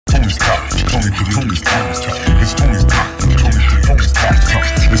Tony's talk. Tony's talk. It's Tony's talk. Tony's talk.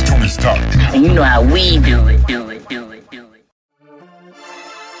 It's Tony's talk. And you know how we do it.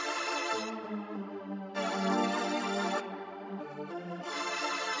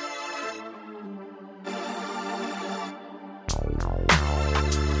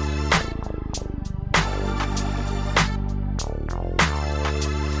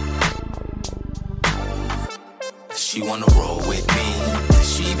 She wanna roll with me.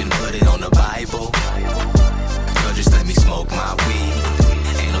 She even put it on the Bible. Girl, just let me smoke my weed.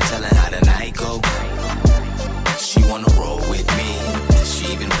 Ain't no telling how the night go. She wanna roll with me.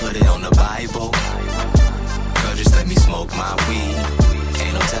 She even put it on the Bible. Girl, just let me smoke my weed.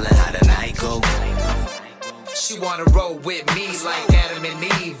 Ain't no telling how the night go. She wanna roll with me like Adam and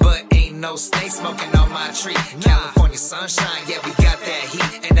Eve, but ain't no snake smoking on my tree. California sunshine, yeah, we got that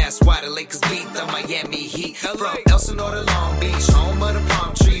heat, and that's why the Lakers beat the Miami Heat. From Elsinore to Long Beach, home of the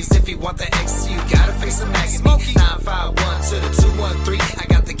palm trees. If you want the X, you gotta face a magazine. 951 to the 213. I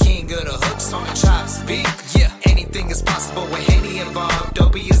got the king of the hooks on the chop speed. Yeah, anything is possible with Henny involved.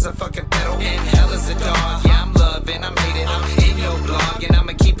 Dopey is a fucking pedal, and hell is a dog. Yeah, I'm loving, I'm hating, I'm in your blog, and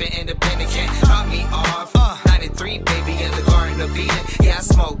I'ma keep it independent. Can't drop me off. 93, baby, in the Garden of Eden. Yeah, I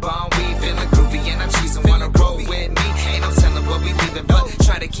smoke bomb weed, feeling groovy, and I'm cheesing. Wanna roll with me? Ain't no telling what we leaving, but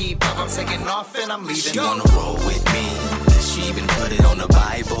try to keep up. I'm taking off and I'm leaving. She wanna roll with me. She even put it on the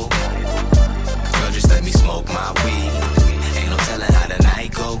Bible. Girl, just let me smoke my weed. Ain't no telling how the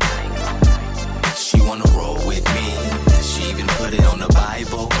night go. She wanna roll with me. She even put it on the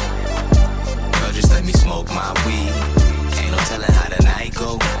Bible. Girl, just let me smoke my weed. Ain't no telling how the night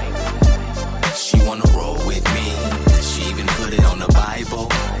go. She wanna roll with me. She even put it on the Bible.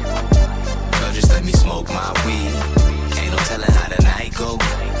 Girl, just let me smoke my weed. Ain't no telling how the night go.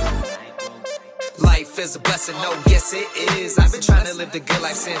 Life is a blessing, no, yes it is. I've been trying to live the good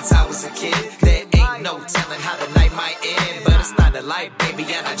life since I was a kid. There ain't no telling how the night might end, but it's not the light, baby,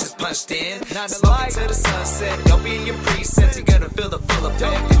 and I just punched in. Smoking to the sunset, don't be in your preset. You're gonna feel the full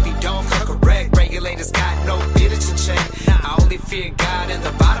effect. If you don't come correct, regulators got no fear that you check. I only fear God in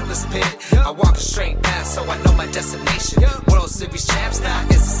the bottomless pit. I walk a straight path, so I know my destination. World Series champs now,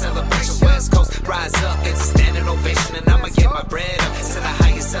 it's a celebration. West Coast, rise up, it's a standing ovation, and I'ma get my bread up to the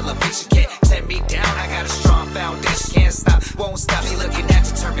highest elevation. Can't tear me down, I got a strong foundation. Can't stop, won't stop me looking at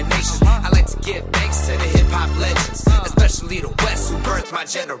determination. I like to give thanks to the hip-hop legends, especially the West who birthed my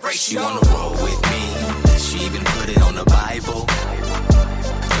generation. She wanna roll with me. She even put it on the Bible.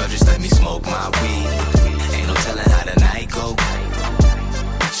 Girl, just let me smoke my weed. Ain't no telling how the night go.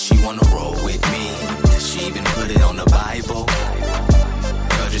 She wanna roll with me. She even put it on the Bible.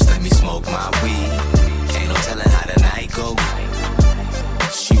 Girl, just let me smoke my weed. Ain't no telling how the night go.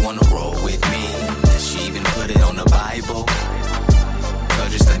 She wanna roll with me. She even put it on the Bible. Girl,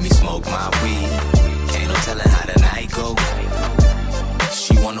 just let me smoke my weed. Ain't no telling how the night go.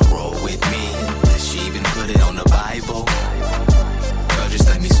 She wanna roll with me. She even put it on the Bible. Girl, just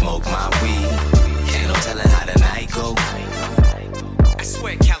let me smoke my weed. Ain't no telling how the night go. I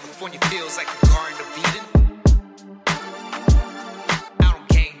swear California feels like the Garden of Eden. I don't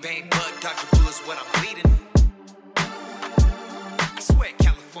gangbang, but dodge bullets when I'm bleeding. I swear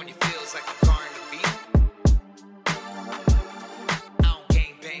California feels like the Garden of Eden. I don't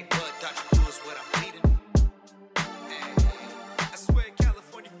gangbang, but dodge bullets when I'm bleeding. Hey, I swear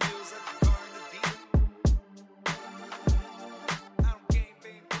California feels like the Garden of Eden. I don't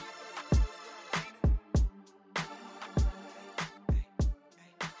gangbang, but dodge bullets when I'm bleeding.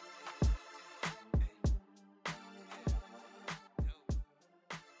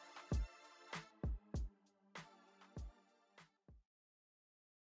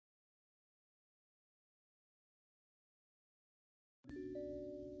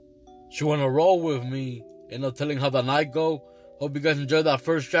 She wanna roll with me, and no telling how the night go. Hope you guys enjoyed that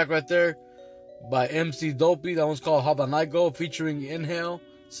first track right there by MC Dopey. That one's called How the Night Go, featuring Inhale.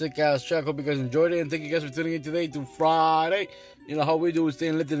 Sick ass track. Hope you guys enjoyed it, and thank you guys for tuning in today to Friday. You know how we do, is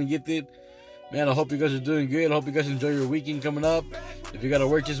staying lifted and gifted. Man, I hope you guys are doing good. I hope you guys enjoy your weekend coming up. If you gotta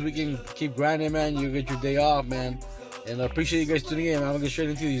work this weekend, keep grinding, man. You get your day off, man. And I appreciate you guys tuning in, man. I'm gonna get straight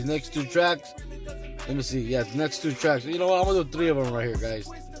into these next two tracks. Let me see. Yeah, the next two tracks. You know what? I'm gonna do three of them right here, guys.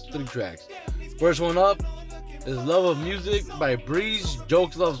 Three tracks. First one up is Love of Music by Breeze,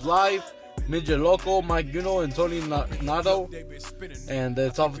 Jokes Loves Life, Midget Loco, Mike Guno, and Tony Nato. And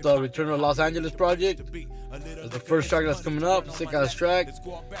it's off the Return to Los Angeles project. That's the first track that's coming up. Sick ass track.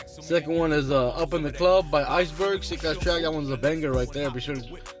 Second one is Up in the Club by Iceberg. Sick ass track. That one's a banger right there. Be sure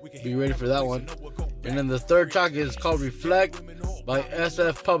to be ready for that one. And then the third track is called Reflect by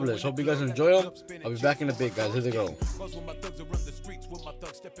SF Publish. Hope you guys enjoy them. I'll be back in a bit, guys. Here they go.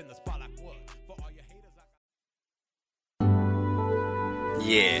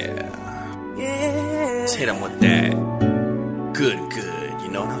 Yeah. Let's hit him with that. Good, you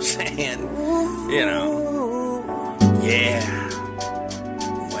know what I'm saying? You know. Yeah.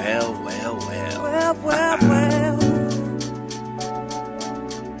 Well.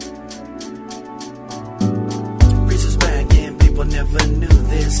 Breezes back and people never knew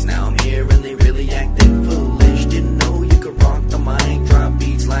this. Now I'm here really acting foolish. Didn't know you could rock the mic. Drop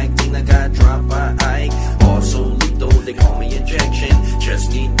beats like Tina got dropped by Ike. Also lethal, they call me injection.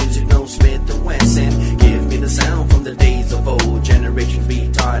 Just need music, no Smith and Wesson. Give me the sound from the days of old. Generations be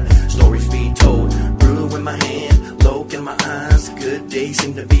taught, stories be told. Brew in my hand, loke in my eyes. Good days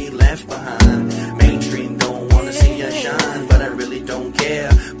seem to be left behind. Mainstream don't wanna see us shine, but I really don't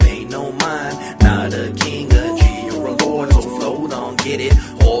care. Pay no mind, not a king, a G or a lord. So float on, get it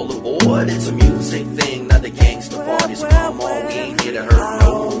all aboard. It's a music thing, not a gangster party. So come on, we ain't here to hurt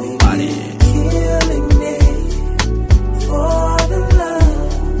nobody. Killing me for the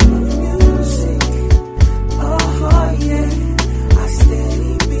love of music. Oh yeah, I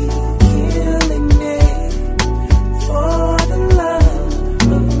steady be killing me for the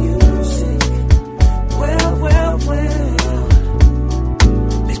love of music. Well.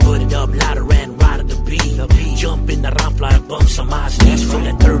 Let's put it up louder and ride the beat. Jump in the ramp, fly and bump some eyes. From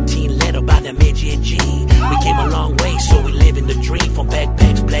the 13 letter by the midget G. We came a long way, so we live in the dream. From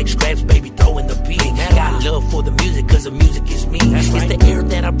backpacks, black scraps, baby, throwing the beat. Got love for the music, cause the music is me. It's the air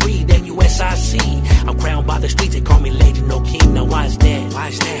that I breathe, M-U-S-I-C. I'm crowned by the streets, they call me legend, no king. Now why is that?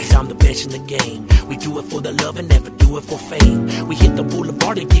 Cause I'm the best in the game. We do it for the love and never do it for fame. We hit the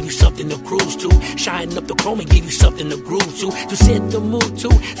boulevard and give you something to cruise to. Shine up the chrome and give you something to groove to set the mood to,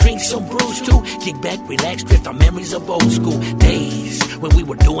 drink some brews to. Kick back, relax, drift our memories of old school days when we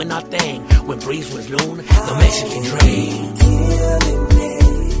were doing our thing. When Breeze was known, the Mexican dream. Killing me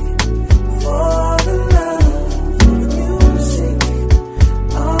for the love of music.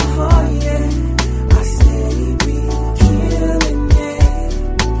 Oh yeah, I steady be killing me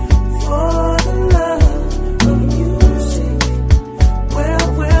for the love of music. Well.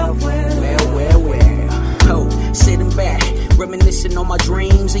 Oh, sitting back, reminiscing on my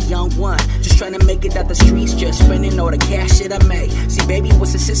dreams, a young one. Just trying to make it out the streets, just spending all the cash that I made. See, baby,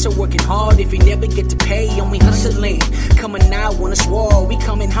 what's a sister working hard if you never get to pay? Only hustling, coming out when it's war, we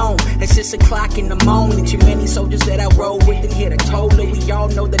coming home at 6 o'clock in the morning. Too many soldiers that I roll with and hit a total. We all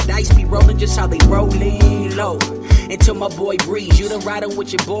know the dice be rolling just how they rolling low. And to my boy Breeze, you done riding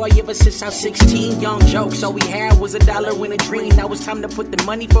with your boy ever since I was 16. Young jokes, all we had was $1 in a dream. Now it's time to put the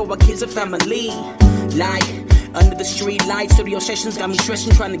money for our kids and family. Like under the street light, studio sessions got me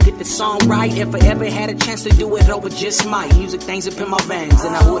stressing, trying to get the song right. If I ever had a chance to do it over, just might. Music things up in my veins,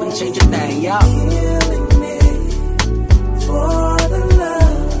 and I wouldn't change a thing, y'all. Killing me for the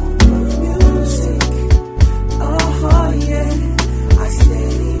love of music. Oh yeah, I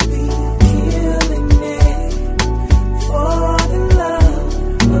steady be killing me for the love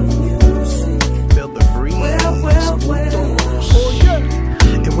of music. Feel the breeze. Well. Oh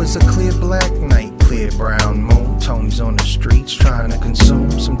yeah. It was a clear black night, clear brown moon. Tony's on the streets trying to consume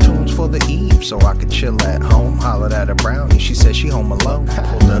some tunes for the eve so I could chill at home. Hollered at a brownie, she said she home alone.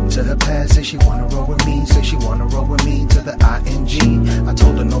 Pulled up to her pad, said she wanna roll with me. Said she wanna roll with me to the ING. I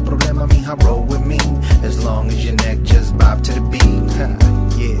told her no problema, mija, roll with me. As long as your neck just bob to the beat.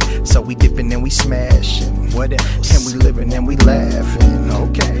 Yeah, so we dipping and we smashing. What else? And we living and we laughing.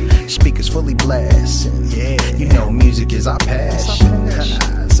 Okay, speakers fully blasting. Yeah, you know music is our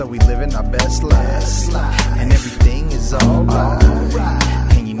passion. So we living our best lives. And everything is alright.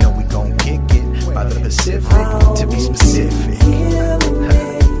 And you know we gon' kick it by the Pacific, to be specific.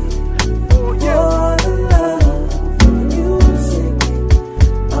 Oh yeah. For the love of music.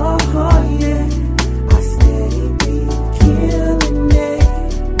 Oh yeah, I steady be killing it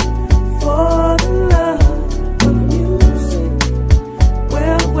for the love of music.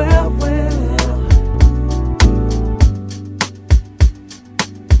 Well.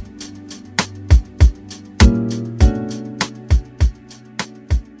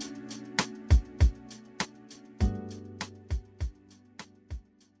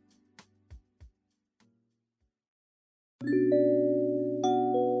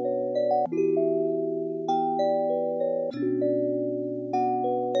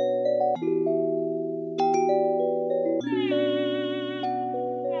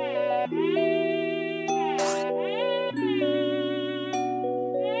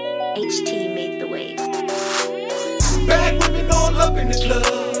 HT made the wave. Bad women all up in the club.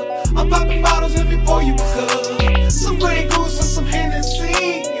 I'm popping bottles and before you a cup. Some Grey Goose and some Hennessy.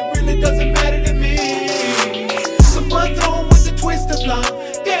 It really doesn't matter to me. Some Patron with a twist of lime.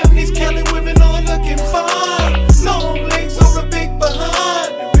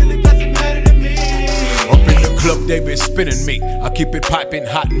 they been spinning me. I keep it piping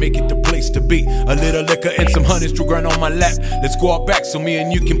hot and make it the place to be. A little liquor and some honey to grind on my lap. Let's go out back so me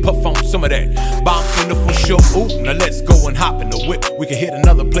and you can puff on some of that. Bomb in the for sure. Ooh, now let's go and hop in the whip. We can hit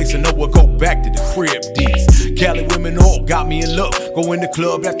another place and know we'll go back to the crib. These Cali women all got me in love. Go in the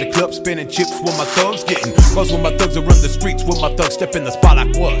club after club, spinning chips with my thugs getting. Cause when my thugs are run the streets, with my thugs step in the spot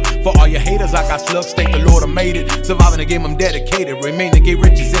like what? For all your haters, I got slugs. Thank the Lord I made it. Surviving the game, I'm dedicated. Remain to get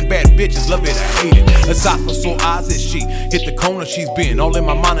riches and bad bitches. Love it, I hate it. Aside from sore eyes as she hit the corner, she's been all in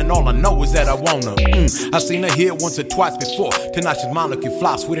my mind and all I know is that I want her. I seen her here once or twice before. Tonight she's mine looking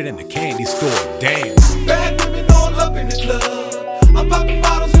fly, sweeter than the candy store. Damn. Bad women all up in the club. I'm popping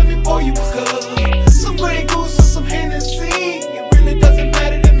bottles, let me pour you a cup. Some Grey Goose or some Hennessy, it really doesn't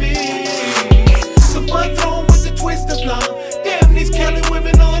matter to me. Some bun thrown with a twist of lime. Damn, these Cali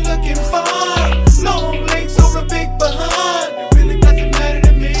women all looking fine. Long legs or a big behind, it really doesn't matter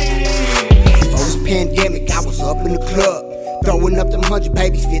to me. Before this pandemic, I was up in the club, throwing up them 100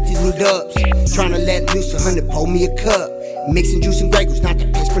 babies, 50s and dubs. Trying to let loose 100, pour me a cup. Mixing juice and Grey Goose, not the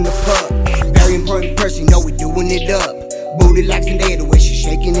piss from the pub. Very important person, know we doing it up. Booty like Zendaya, the way she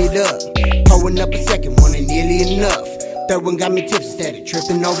shaking it up. Pouring up a second one ain't nearly enough. Third one got me tips instead of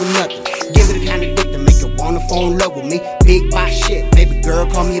tripping over nothing. Give it a kind of dick to make her wanna fall in love with me. Big boss shit, baby girl,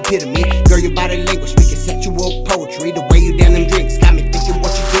 call me epitome. Girl, your body language, speaking sexual poetry. The way you down them drinks got me thinking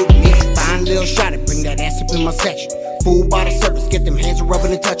what you do to me. Fine little shot it, bring that ass up in my section. Full body service, get them hands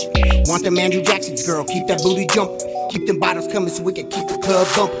rubbing and touching. Want them Andrew Jackson's, girl, keep that booty jumping. Keep them bottles coming so we can keep the club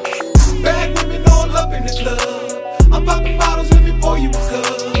bumping. Bad women all up in the club. I'm popping bottles, let me pour you a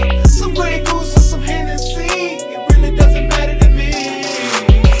cup. Some Grey Goose or some Hennessy, it really doesn't matter to me.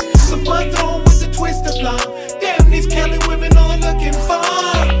 Some bun thrown with a twist of lime. Damn, these Cali women all looking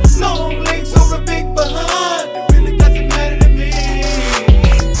fine. Long legs or a big behind, it really doesn't matter to me.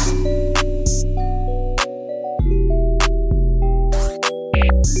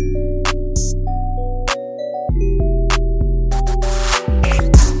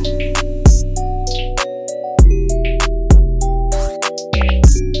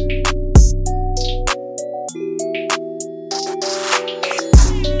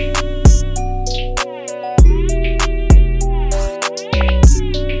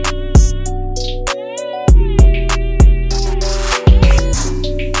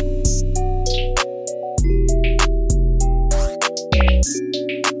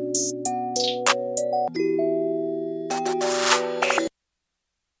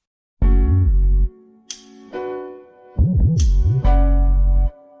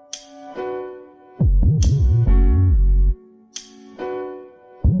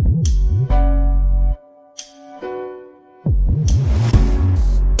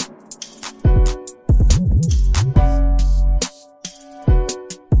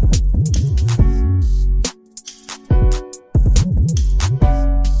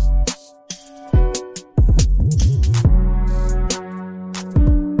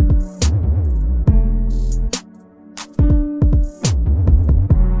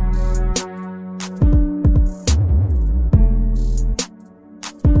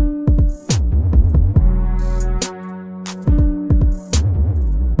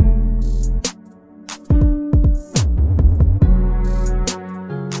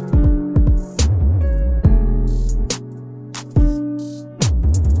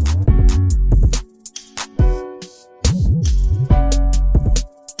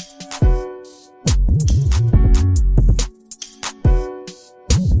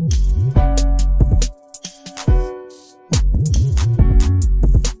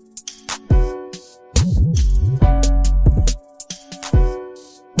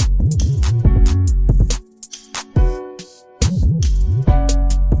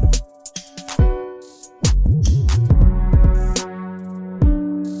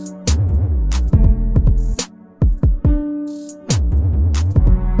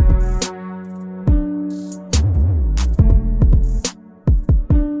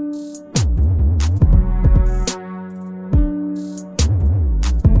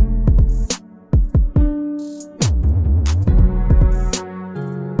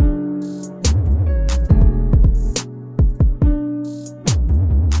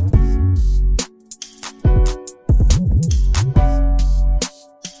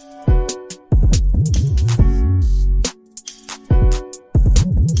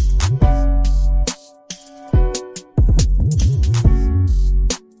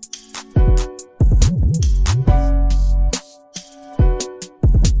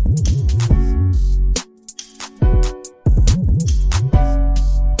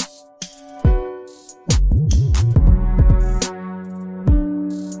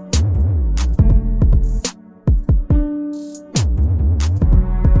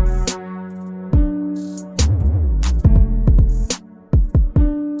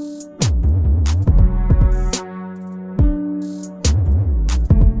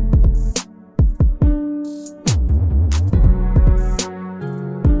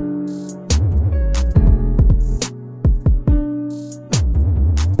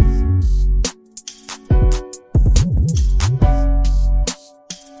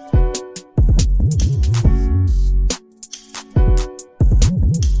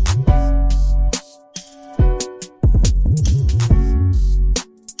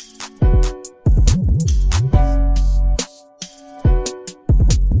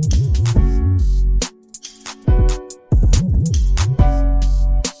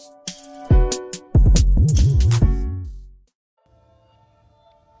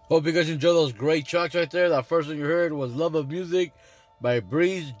 Hope you guys enjoy those great tracks right there. That first one you heard was Love of Music by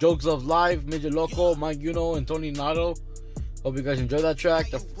Breeze, Jokes of Life, Midget Loco, Mike Uno, and Tony Nato. Hope you guys enjoyed that track.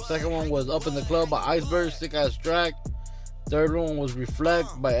 The second one was Up in the Club by Iceberg, sick ass track. Third one was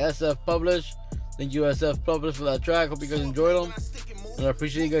Reflect by SF Publish. Thank you, SF Publish, for that track. Hope you guys enjoyed them. And I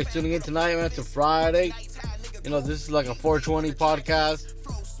appreciate you guys tuning in tonight, man, to Friday. You know, this is like a 420 podcast.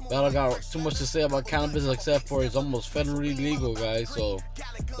 But I don't got too much to say about cannabis except for it's almost federally legal, guys. So,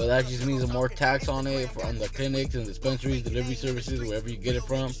 but that just means more tax on it on the clinics and dispensaries, delivery services, wherever you get it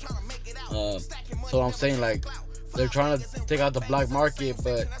from. So I'm saying, like, they're trying to take out the black market,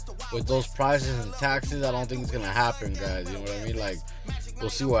 but with those prices and taxes, I don't think it's gonna happen, guys. You know what I mean? Like, we'll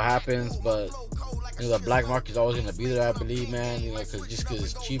see what happens, but you know, the black market's always gonna be there, I believe, man. You know, because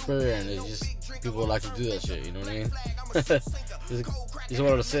it's cheaper and it's just people like to do that shit. You know what I mean? just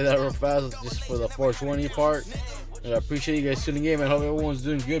wanted to say that real fast, just for the 420 part. And I appreciate you guys tuning in, man. Hope everyone's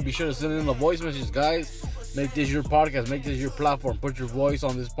doing good. Be sure to send in the voice messages, guys. Make this your podcast. Make this your platform. Put your voice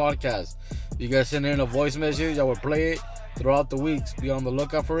on this podcast. If you guys send in a voice message, I will play it throughout the weeks. Be on the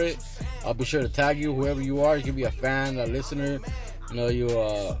lookout for it. I'll be sure to tag you, whoever you are. You can be a fan, a listener, you know, you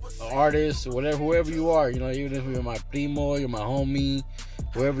an artist, whatever, whoever you are. You know, even if you're my primo, you're my homie,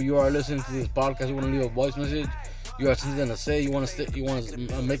 whoever you are listening to this podcast, you want to leave a voice message. You have something to say. You want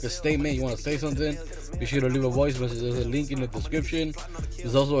to make a statement. You want to say something. Be sure to leave a voice message. There's a link in the description.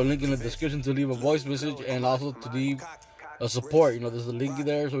 There's also a link in the description to leave a voice message and also to leave a support. You know, there's a link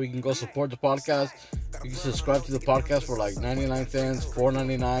there so you can go support the podcast. You can subscribe to the podcast for like 99 cents,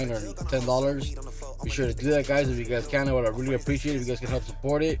 $4.99, or $10. Be sure to do that, guys, if you guys can. I would really appreciate it if you guys can help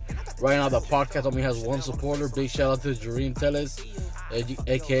support it. Right now, the podcast only has one supporter. Big shout out to Jareem Tellis,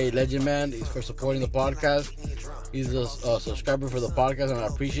 aka Legend Man. He's for supporting the podcast. He's a subscriber for the podcast, and I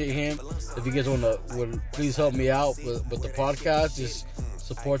appreciate him. If you guys would please help me out with the podcast, just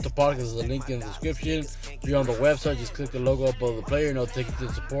support the podcast. There's a link in the description. If you're on the website, just click the logo above the player, and it'll take you to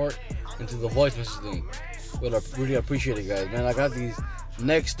the support and to the voice message thing. But I really appreciate it, guys, man. I got these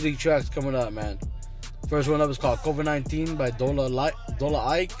next 3 tracks coming up, man. First one up is called COVID-19 by Dola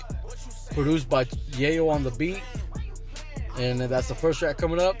Ike, produced by Yayo on the beat. And that's the first track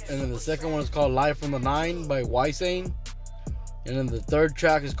coming up. And then the second one is called Live from the 9 by Ysane. And then the third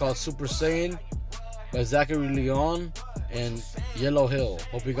track is called Super Saiyan by Zachary Leon and Yellow Hill.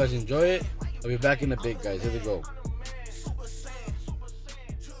 Hope you guys enjoy it. I'll be back in a bit, guys. Here we go.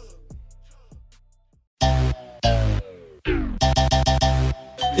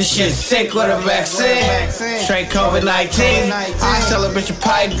 This shit's sick with a vaccine. Straight COVID-19. I celebrate your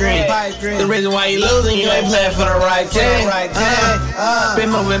pipe dream. The reason why you losing, you ain't playing for the right team. Been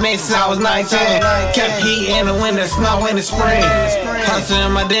moving me since I was 19. Kept heat in the winter, snow in the spring. Hustling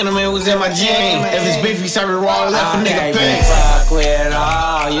in my denim, it was in my jeans. If it's beef, you serve it raw, left a nigga pink. Fuck with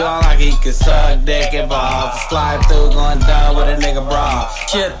all. You don't like he can suck dick and balls. Slide through, going down with a nigga bra.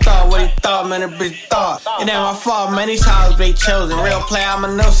 Shit thought what he thought, man, the bitch thought. It ain't my fault, man, these hoes be chosen. Real play, I'm a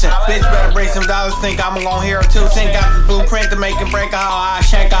nuisance. Bitch better break some dollars, think I'm gon' hear a 2 cent. Got the blueprint to make and break a hoe, I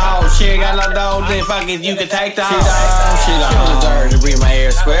shake a hoe. Shit got no dough, then fuck it, you can take the hoe. She don't deserve to breathe my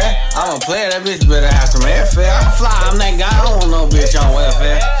air square. I'm a player, that bitch better have some airfare. I'm fly, I'm that guy, I don't want no bitch on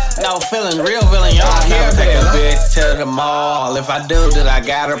welfare. No feeling, real feeling, y'all can't take a bitch to the mall. If I do, then I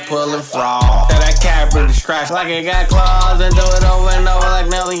gotta pull and fraud. Tell that cat really scratch like it got claws and do it over and over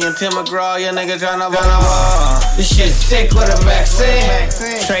like Nelly and Tim McGraw. Your nigga tryna run a wall. This shit's sick with a vaccine.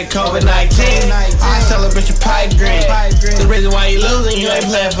 Straight COVID-19. I celebrate your pipe dream. The reason why you losing, you ain't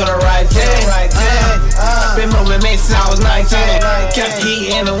playing for the right team. Been moving me since I was 19. Kept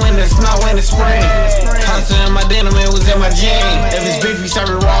heat in the winter, snow in the spring. Hustling in my denim, it was in my jeans. If it's beef, you serve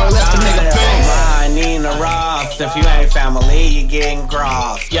it raw, left a nigga pink. I need a Ross. If you ain't family, you getting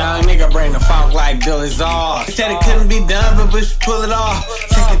crossed. Young nigga bring the funk like Billy's off. He said it couldn't be done, but bitch pull it off.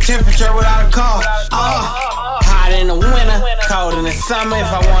 Check the temperature without a call. Hot in the winter, cold in the summer. If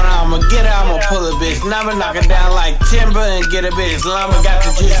I want her, I'ma get her. I'ma pull a bitch number, knock her down like timber, and get a bitch lumber. Got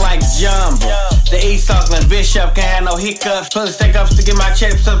the juice like jumbo. The East Auckland Bishop can't have no hiccups. Pull the stick ups to get my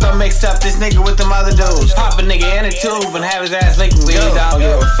chips up. Don't mix up this nigga with them other dudes. Pop a nigga in a tube and have his ass leaking. We don't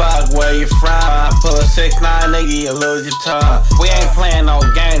give a fuck where you from. Pull a 6'9", nigga, you lose your tongue. We ain't playing no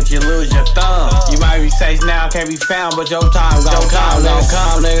games, you lose your thumb. You might be safe now, can't be found, but your time gon'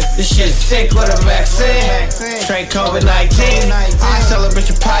 come, nigga. This shit's sick with a vaccine. Straight COVID-19. I celebrate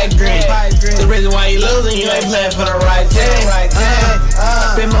your pipe dream. The reason why you losing, you ain't playing for the right team.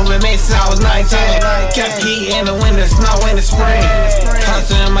 Been moving me since I was 19. Kept heat in the winter, snow in the spring.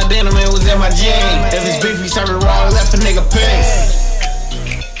 Hustling in my denim, it was in my jeans. If it's beef, you serve it raw, left a nigga pink.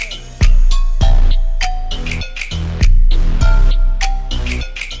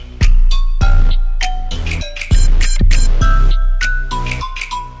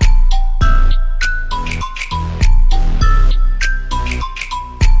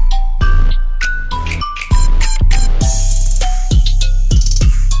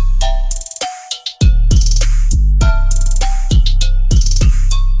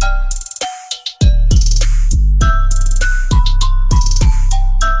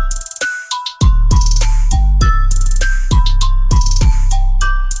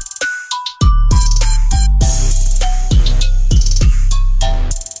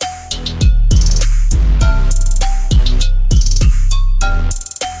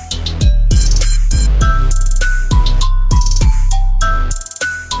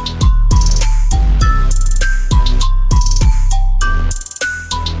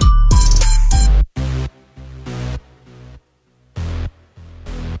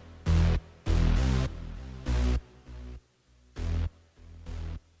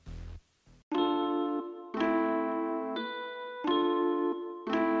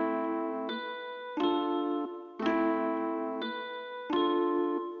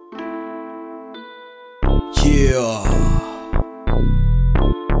 Yeah.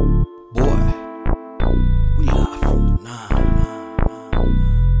 Boy, we live from the 9.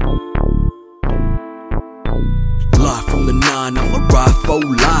 Live from the 9, I'ma ride for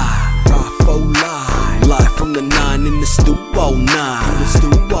live. Live from the 9 in the stoop all 9.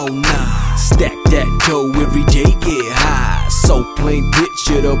 Stack that dough every day, get high. So plain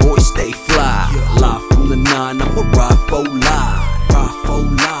picture, the boy stay fly. Live from the 9, I'ma ride for live.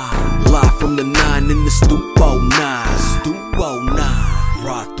 Live from the 9 in the stoop all 9.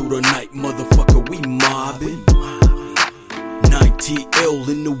 Ride through the night, motherfucker, we mobbing. 9TL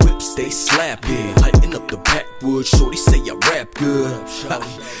in the whip, stay slapping. Lighting up the backwoods, shorty say I rap good.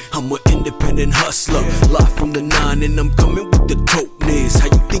 I'm an independent hustler. Live from the 9 and I'm coming with the dopeness. How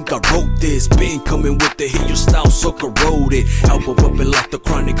you think I wrote this? Been coming with the hit, your style so corroded. Album bumping like the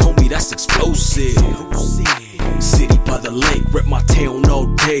Chronic, homie, that's explosive. City by the lake, rep my town all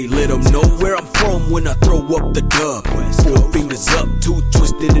day. Let them know where I'm from when I throw up the dub. 4 fingers up, 2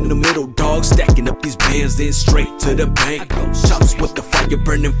 twisted in the middle, dog. Stacking up these bands, then straight to the bank. Chops with the fire,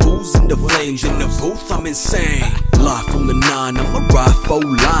 burning fools in the flames. In the booth, I'm insane. Live from the 9, I'ma ride for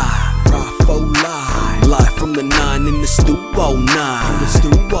live. Live from the 9 in the stoop all 9.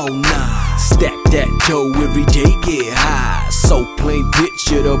 Stack that dough every day, get high. So plain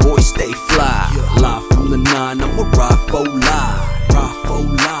picture, the boy stay fly. Live from the 9, I'ma ride for live.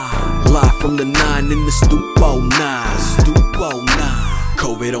 Live from the 9 in the stoop all 9.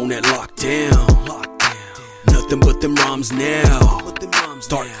 COVID on that lockdown. Nothing but them rhymes now.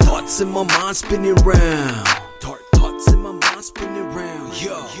 Dark thoughts in my mind spinning round.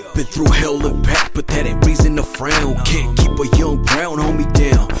 Been through hell and back, but that ain't reason to frown. Can't keep a young brown homie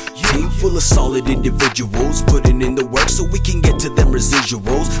down. Team full of solid individuals, putting in the work so we can get to them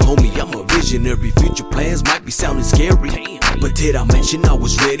residuals. Homie, I'm a visionary, future plans might be sounding scary. But did I mention I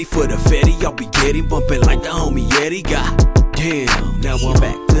was ready for the Fetty? I'll be getting bumping like the homie Yeti. Damn, now I'm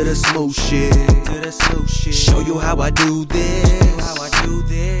back to the smooth shit. Show you how I do this.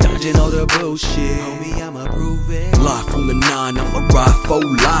 Dodging all the bullshit. Homie, I'ma prove it. Live from the 9, I'ma ride for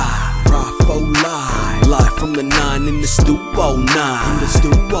live. Live from the 9 in the stoop all 9.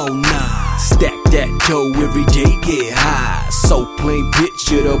 Stack that dough every day, get high. So plain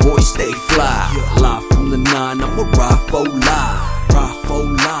picture, the boy stay fly. Live from the 9, I'ma ride for live.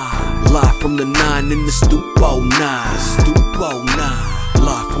 Live from the 9 in the stoop all 9.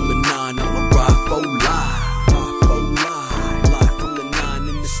 Live from the 9, I'ma ride for live. Live from the 9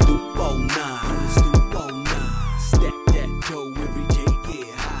 in the stoop all 9. Stack that dough every day, get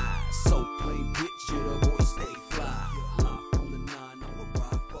high. So plain picture, the boy stay fly. Live from the 9, I'ma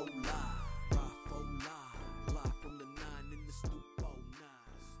ride for live. Live from the 9 in the stoop all 9.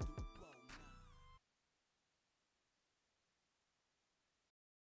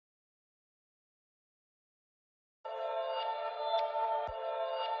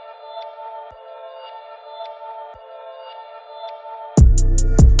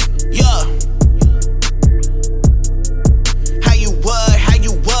 Yeah. How you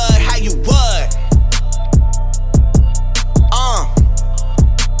would?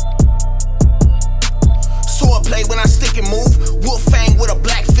 Sword play when I stick and move. Wolf fang with a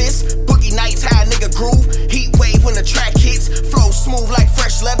black fist. Boogie nights, how a nigga groove. Heat wave when the track hits. Flow smooth like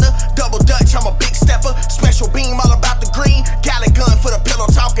fresh leather. Double Dutch, I'm a big stepper. Special beam all about the green. Galley gun for the pillow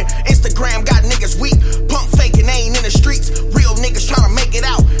talking. Instagram got niggas weak. Pump faking, they ain't in the streets. Real niggas tryna make it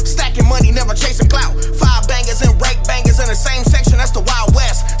out. Stacking money, never chasing clout. 5 bangers and rake bangers in the same section, that's the Wild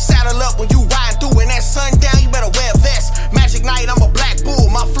West. Saddle up when you ride through and that sundown, you better wear a vest. Magic night, I'm a black bull.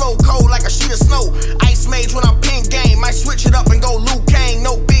 My flow cold like a sheet of snow. Ice mage when I'm pin game. Might switch it up and go Liu Kang.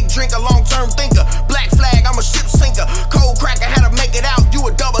 No big drinker, long-term thinker. Black flag, I'm a ship sinker. Cold cracker, had to make it out. You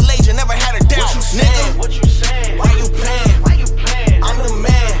a double agent, never had a doubt. Nigga, what you saying? Why you playing? I'm the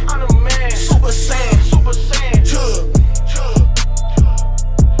man. Super Saiyan. Chug.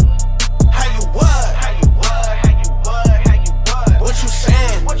 How you what? What you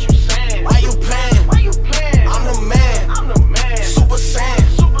saying? Why you playing? I'm the man. Super Saiyan.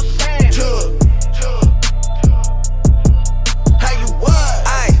 Chug. How you what?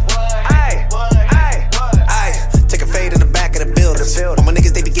 Aye. Take a fade in the back of the building. All my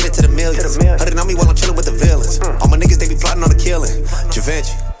niggas, they be getting to the millions. Hunting on me while I'm chilling with the villains. All my niggas, they be plotting on the killing.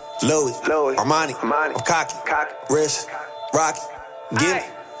 Givenchy, Louis, Armani, I'm cocky, rich, rocky, get it,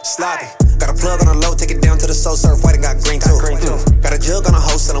 sloppy. Got a plug on the low, take it down to the soul, surf white and got green too. Got a jug on the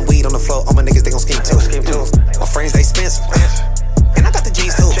hoe, selling weed on the floor. All my niggas, they gon' scheme too. My frames, they expensive. And I got the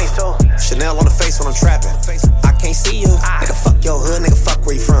G's too. Chanel on the face when I'm trapping. I can't see you. Nigga, fuck your hood, nigga, fuck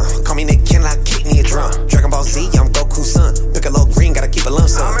where you from. Call me Nick Ken, like kick me a drum. Dragon Ball Z, I'm Goku's son. Pick a low green, gotta keep a lump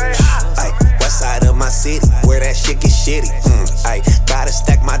sum. Ay, west side of my city, where that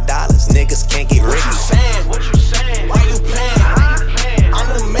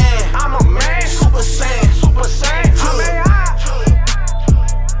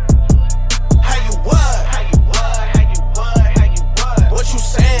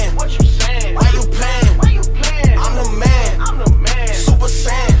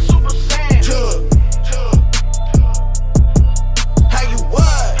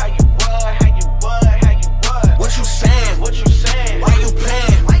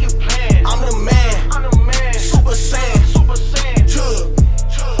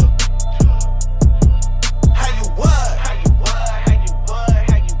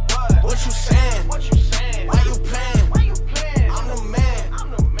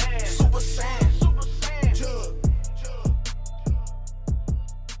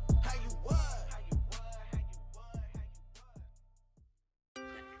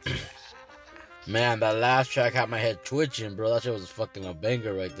Man, that last track had my head twitching, bro. That shit was fucking a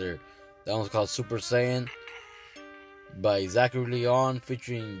banger right there. That one's called Super Saiyan by Zachary Leon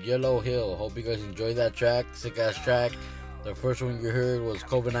featuring Yellow Hill. Hope you guys enjoyed that track. Sick ass track. The first one you heard was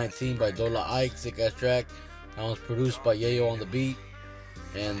COVID-19 by Dola Ike. Sick ass track. That one's produced by Yayo on the beat.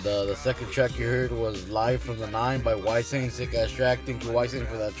 And the second track you heard was Live from the 9 by Wysane. Sick ass track. Thank you, Wysane,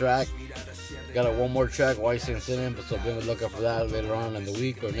 for that track. Got one more track, Wysane sent in, so be on the lookout for that later on in the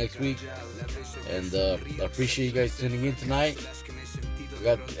week or next week. And I appreciate you guys tuning in tonight.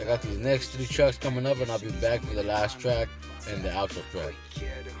 I got these next 3 tracks coming up, and I'll be back for the last track and the outro track.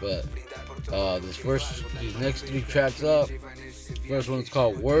 But these next 3 tracks up. First one's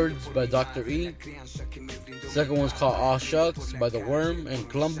called Words by Dr. E. Second one's called Aw Shucks by The Worm and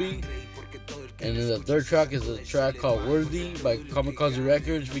Clumpy. And then the third track is a track called Worthy by Kamikaze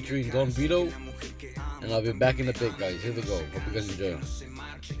Records featuring Don Vito. And I'll be back in a bit, guys. Here we go. Hope you guys enjoy.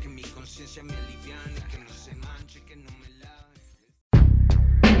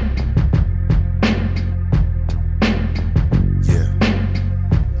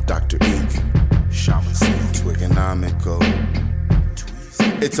 Yeah. Dr. Ink. Shaman Twigonomical.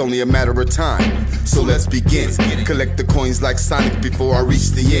 It's only a matter of time, so let's begin. Collect the coins like Sonic before I reach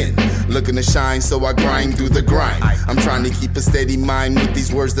the end. Looking to shine, so I grind through the grind. I'm trying to keep a steady mind with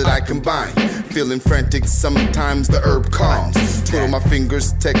these words that I combine. Feeling frantic, sometimes the herb calms. Twiddle my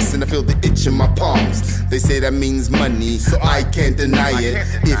fingers, text, and I feel the itch in my palms. They say that means money, so I can't deny it.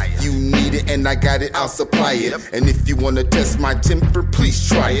 If you need it and I got it, I'll supply it. And if you wanna test my temper, please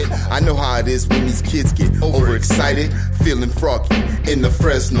try it. I know how it is when these kids get overexcited, feeling froggy in the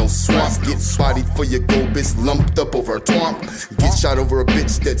Fresno swamp. Get spotty for your go bitch, lumped up over a twomp. Get shot over a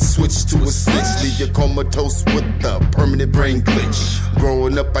bitch that switched to a snitch. Leave you comatose with a permanent brain glitch.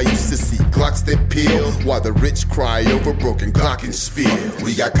 Growing up, I used to see Glocks that peel, while the rich cry over broken Glock and spill.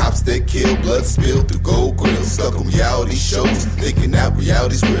 We got cops that kill, blood spilled through gold grills. Stuck on reality shows, thinking that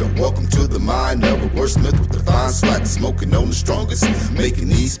reality's real. Welcome to the mind of a wordsmith with the fine swag, smoking on the strongest, making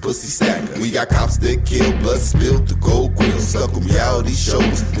these pussies stack. We got cops that kill, blood spilled through gold grills. Stuck on reality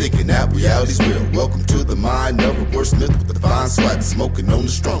shows, thinking that reality's real. Welcome to the mind of a wordsmith with the fine swag, smoking on the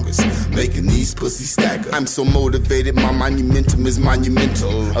strongest, making these pussies stack. I'm so motivated, my monumentum is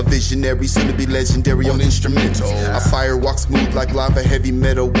monumental. A visionary, soon to be legendary on instrumental. I fire walk smooth like lava, heavy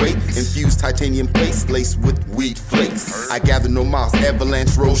metal weight. Infused titanium plates laced with weed flakes. I gather no miles,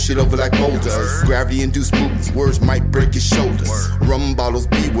 avalanche roll shit over like boulders. Gravity induced movements, words might break your shoulders. Rum bottles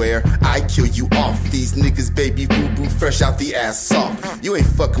beware, I kill you off. These niggas baby boo boo fresh out the ass soft. You ain't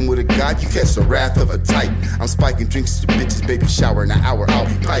fucking with a god, you catch the wrath of a titan. I'm spiking drinks to bitches, baby shower in an hour, I'll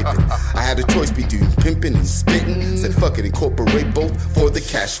be piping. I had a choice between pimping and spitting. Said fuck it, incorporate both for the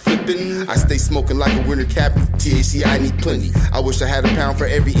cash flipping. I stay smoking like a winter cabin. THC, I need plenty. I wish I had a pound for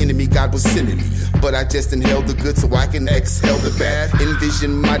every enemy God was sending me. But I just inhaled the good so I can exhale the bad.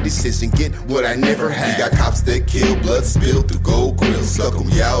 Envision my decision, get what I never had. We got cops that kill, blood spilled through gold grills. Stuck on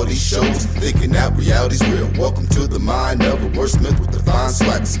reality shows, thinking that reality's real. Welcome to the mind of a wordsmith with the fine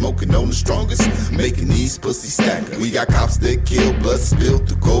swag, smoking on the strongest, making these pussies stack. We got cops that kill, blood spilled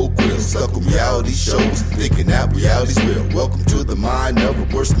through gold grills. Stuck on reality shows, thinking that reality's real. Welcome to the mind of a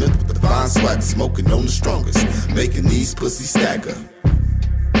wordsmith with the fine swag, smoking on the strongest, making these pussies stagger.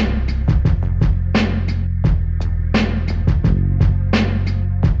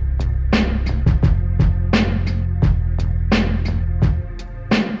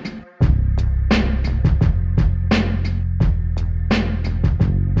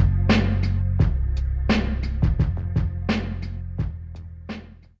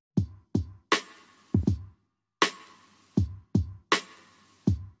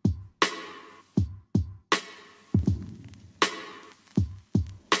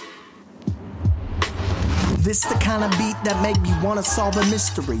 This the kind of beat that make you wanna solve a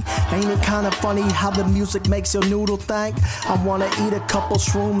mystery. Ain't it kind of funny how the music makes your noodle think? I wanna eat a couple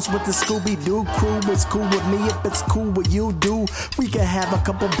shrooms with the Scooby-Doo crew. It's cool with me if it's cool with you, do. We can have a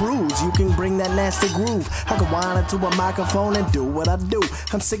couple brews, you can bring that nasty groove. I can whine into a microphone and do what I do.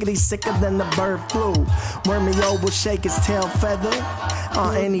 I'm sickety sicker than the bird flu. Wormio will shake his tail feather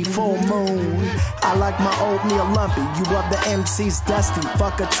on any full moon. I like my oatmeal lumpy, you other MCs dusty.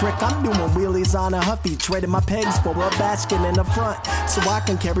 Fuck a trick, I'm doing wheelies on a Huffy, trading my pegs for a basket in the front, so I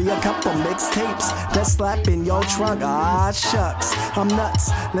can carry a couple mixtapes that slap in your trunk. Ah shucks, I'm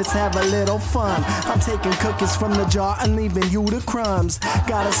nuts, let's have a little fun. I'm taking cookies from the jar and leaving you the crumbs.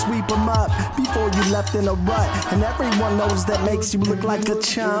 Gotta sweep them up before you left in a rut, and everyone knows that makes you look like a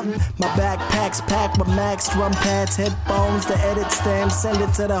chump. My backpack's packed with Max drum pads, headphones, the edit stamp. Send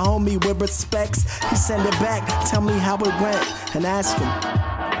it to the homie with respects. He send it back, tell me how it went, and ask him,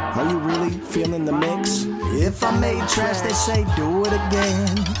 Are you really feeling the mix? If I made trash, they say do it again.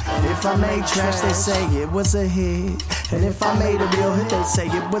 If I made trash, they say it was a hit. And if I made a real hit, they say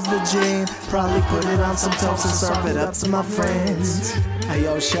it was legit. Probably put it on some toast and serve it up to my friends. Hey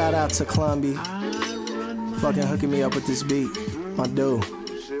yo, shout out to Clumby. Fucking hooking me up with this beat. My dude.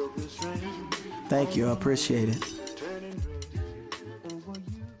 Thank you, I appreciate it.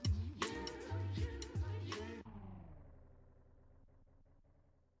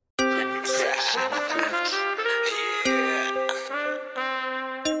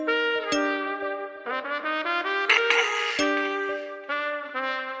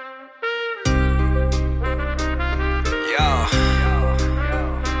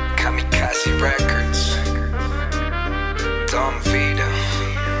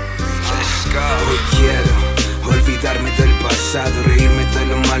 Reírme de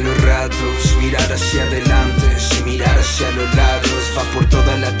los malos ratos, mirar hacia adelante, sin mirar hacia los lados. Va por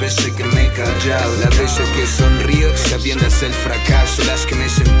todas las veces que me he callado, las veces que sonrío sabiendo hacer el fracaso, las que me he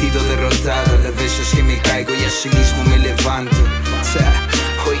sentido derrotado, las veces que me caigo y así mismo me levanto.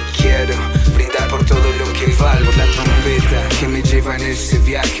 Hoy quiero brindar por todo lo que valgo, la trompeta que me lleva en ese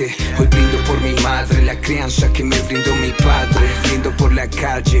viaje. Hoy brindo por mi madre, la crianza que me brindó mi padre. Brindo por la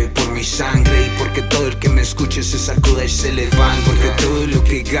calle, por mi sangre y porque todo el que me escuche se sacuda y se levanta. Porque todo lo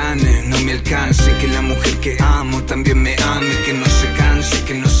que gane no me alcance, que la mujer que amo también me ame, que no se canse,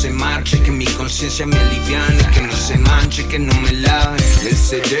 que no se marche, que mi conciencia me aliviane, que no se manche, que no me lave el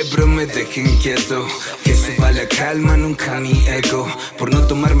cerebro, me deje inquieto, que suba la calma, nunca mi ego, por no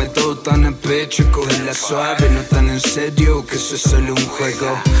tomarme todo tan a pecho, cogerla suave, no tan en serio, que eso es solo un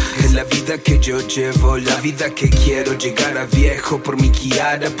juego. Es la vida que yo llevo, la vida que quiero, llegar a viejo por mi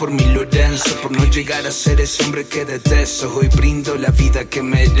Kiara, por mi Lorenzo, por no llegar a ser ese hombre que detesto. Hoy brindo la vida que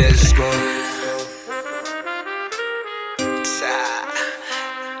merezco.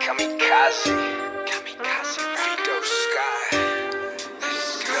 Kamikaze, Vito Sky.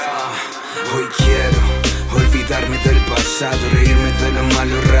 Hoy quiero olvidarme del pasado, reírme de los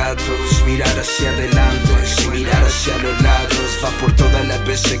malos ratos, mirar hacia adelante, sin mirar hacia los lados. Va por todas las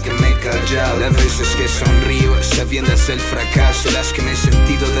veces que me he callado, las veces que sonrío sabiendo hacer el fracaso, las que me he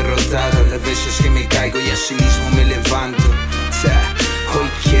sentido derrotado, las veces que me caigo y así mismo me levanto. Hoy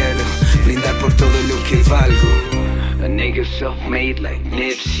quiero brindar por todo lo que valgo. A nigga self-made like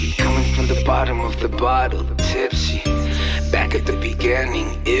Nipsey, coming from the bottom of the bottle, tipsy. Back at the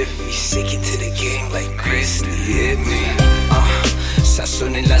beginning, iffy, sticking to the game like Christy hit me.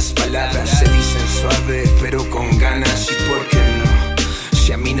 Sazonen las palabras, se dicen suaves, pero con ganas, y por qué no.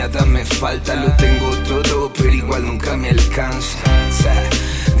 Si a mí nada me falta, lo tengo todo, pero igual nunca me alcanza.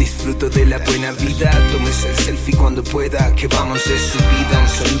 Disfruto de la buena vida, tómese el selfie cuando pueda, que vamos de subida. Un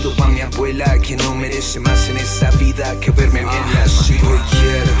saludo pa' mi abuela, que no merece más en esta vida que verme bien así. Hoy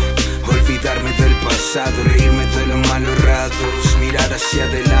quiero olvidarme del pasado, reírme de los malos ratos, mirar hacia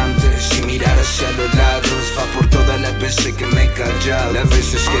adelante, sin mirar hacia los lados. Va por todas las veces que me he callado, las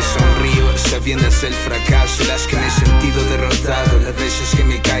veces que sonrío sabiendo hacer el fracaso, las que me he sentido derrotado, las veces que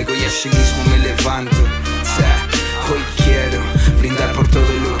me caigo y así mismo me levanto. Hoy quiero brindar por todo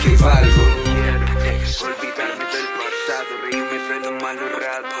lo que valgo. Olvidarme del pasado, reírme de los malos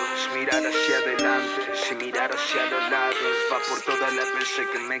ratos, mirar hacia adelante, sin mirar hacia los lados. Va por todas las veces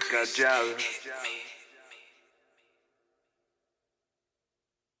que me he callado.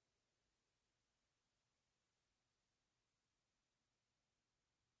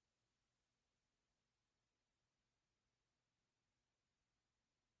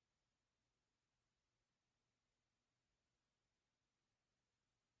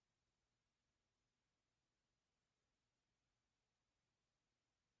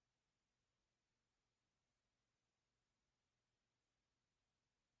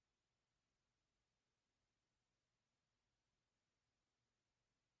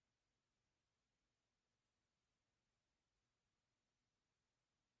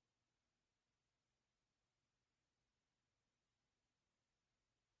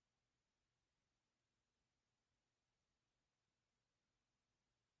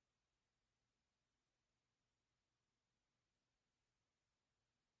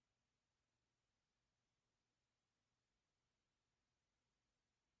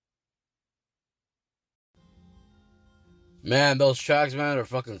 Man, those tracks, man, are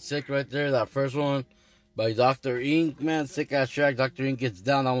fucking sick right there. That first one by Dr. Ink, man, sick ass track. Dr. Ink Gets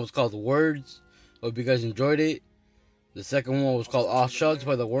Down. That one was called Words. Hope you guys enjoyed it. The second one was called Aw Shucks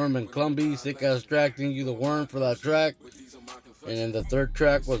by The Worm and Clumby. Sick ass track. Thank you, The Worm, for that track. And then the third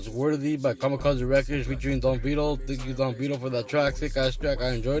track was Worthy by Kamikaze Records featuring Don Vito. Thank you, Don Vito, for that track. Sick ass track.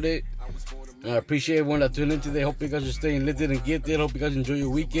 I enjoyed it. And I appreciate everyone that tuned in today. Hope you guys are staying lifted and gifted. Hope you guys enjoy your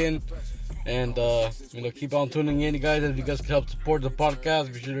weekend. And, keep on tuning in, you guys. If you guys can help support the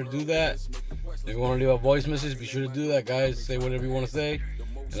podcast, be sure to do that. If you want to leave a voice message, be sure to do that, guys. Say whatever you want to say,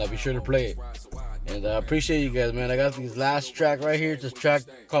 and I'll be sure to play it. And I appreciate you guys, man. I got this last track right here. It's a track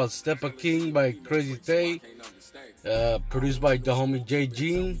called Step a King by Crazy Tay. Produced by the homie J.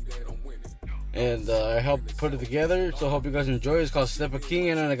 Jean. And I helped put it together. So I hope you guys enjoy it. It's called Step a King.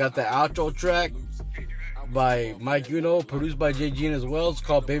 And then I got the outro track by Mike Uno, produced by J. Jean as well. It's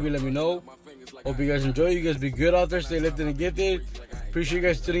called Baby Let Me Know. Hope you guys enjoy. You guys be good out there. Stay lifted and gifted. Appreciate you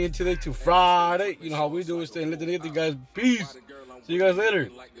guys tuning in today to Friday. You know how we do it. Stay lifted and gifted, guys. Peace. See you guys later.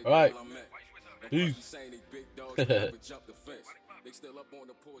 All right. Peace.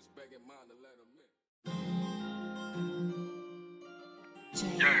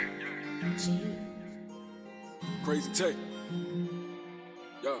 Crazy Tay.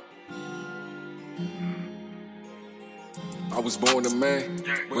 Yeah. I was born a man,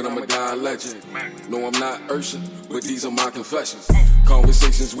 but I'ma die a legend. No, I'm not urgent, but these are my confessions.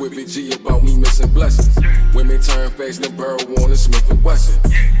 Conversations with Big G about me missing blessings. Women turn fast and Burrow on a Smith & Wesson.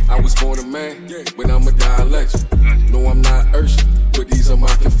 I was born a man, but I'ma die a legend. No, I'm not urgent, but these are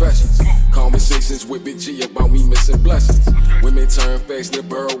my confessions. Conversations with Big G about me missing blessings. Women turn fast and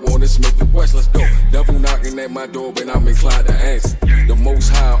Burrow on a Smith & Wesson. Let's go. Devil knocking at my door, but I'm inclined to answer. The Most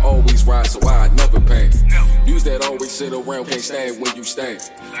High always rise, so I never panic. Views that always sit around can't stand when you stand.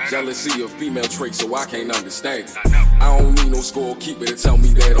 Jealousy a female trait, so I can't understand. I don't need no scorekeeper to tell me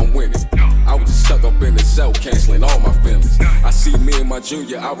that I'm winning. I was just stuck up in the cell, canceling all my feelings. I see me and my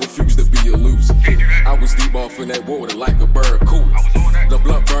junior, I refuse to be a loser. I was deep off in that water like a barracuda. The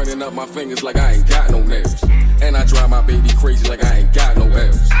blood burning up my fingers like I ain't got no nails. And I drive my baby crazy like I ain't got no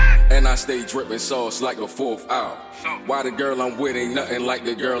L's. And I stay dripping sauce like a 4th hour. Why the girl I'm with ain't nothing like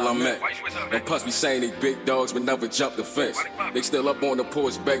the girl I met. And plus be saying they big dogs but never jump the fence. They still up on the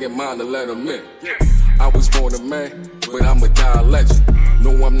porch begging mine to let them in. I was born a man, but I'ma die a legend.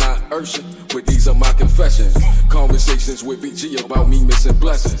 No, I'm not urgent, but these are my confessions. Conversations with Big G about me missing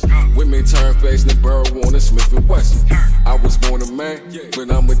blessings. Women turn fast and Burrow on a Smith & Wesson. I was born a man,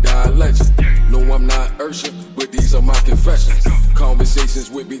 but I'ma die a legend. No, I'm not urgent, but these are my confessions.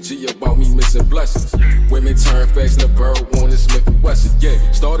 Conversations with Big G about me missing blessings. Women turn fast and Burrow on a Smith & Wesson.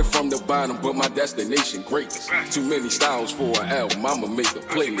 Yeah, started from the bottom, but my destination greatness. Too many styles for an album, I'ma make a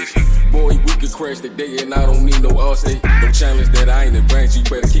playlist. Boy, we could crash today and I don't need no all-state. No challenge that I ain't advanced, you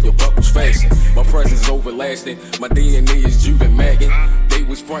better keep your buckles fastened. My presence overlasting, my DNA is juvenile. They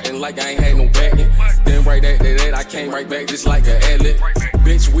was frontin' like I ain't had no backing. Then right after that, I came right back just like an ad-lib.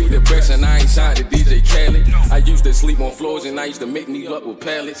 Bitch, we the best and I ain't signed to DJ Khaled. I used to sleep on floors and I used to make me up with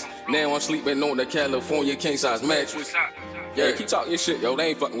pallets. Now I'm sleeping on the California king-size mattress. Yeah, keep talking your shit, yo, they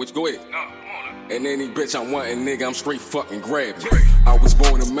ain't fucking with you, go ahead. And any bitch I'm wanting, nigga, I'm straight fucking grabbing. I was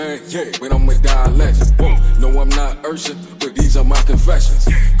born a man, but I'ma die a legend. Whoa. No, I'm not urgent, but these are my confessions.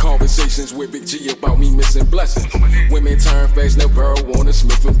 Conversations with Big G about me missing blessings. Women turn fast, never Burrow on a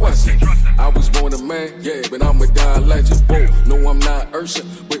Smith & Wesson. I was born a man, but I'ma die a legend. Whoa. No, I'm not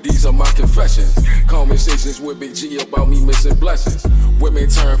urgent, but these are my confessions. Conversations with Big G about me missing blessings. Women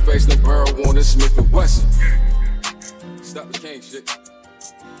turn fast, never Burrow on a Smith & Wesson. Stop the king shit.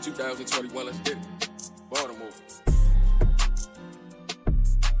 2021, let's get it. Baltimore.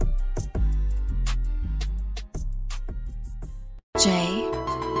 J.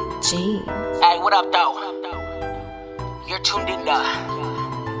 G. Hey, what up, though? You're tuned in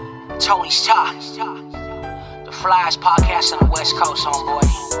to Tony's Talk, the flyest podcast on the West Coast, homeboy.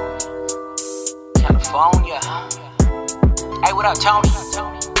 California. Hey, what up, Tony?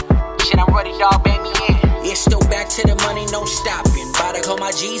 Shit, I'm ready, dog, bang me in. Yeah, still back to the money, no stopping. About to call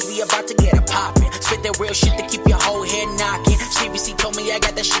my G's, we about to get it poppin'. Spit that real shit to keep your whole head knocking. CBC told me I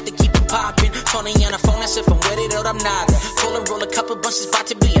got that shit to keep it poppin'. Tony on the phone, that's if I'm with it or I'm not. Pull and roll a couple bunches, about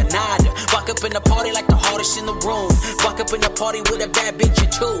to be a nada. Walk up in the party like the hardest in the room. Walk up in the party with a bad bitch or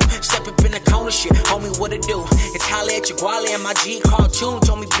two. Step up in the corner, shit, homie, what it do? It's holla at your guale and my G cartoon.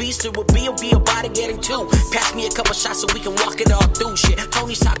 Told me beast, it will be about to getting two. Pass me a couple shots so we can walk it all through, shit.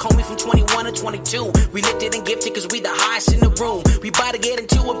 Tony's Talk, homie, from 21 to 22. We lifted and gifted cause we the highest in the room. We bout to get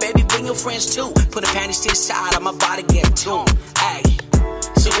into it, baby, bring your friends too. Put the panties to the side, I'm about to get tuned. Hey,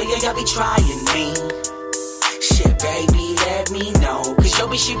 so will y'all be trying me? Shit, baby, let me know. Cause yo,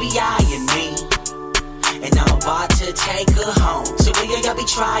 bitch, she be eyeing me. And I'm about to take her home. So will y'all be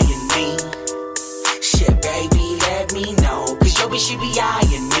trying me? Shit, baby, let me know. Cause yo, bitch, she be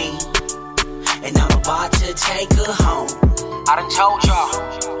eyeing me. And I'm about to take her home. I done told y'all,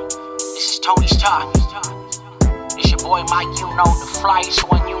 this is Tony's Talk. It's your boy Mike, you know, the flyest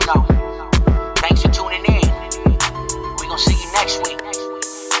one you know. for tuning in. We gonna see you next week,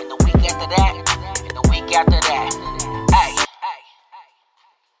 and the week after that, and the week after that.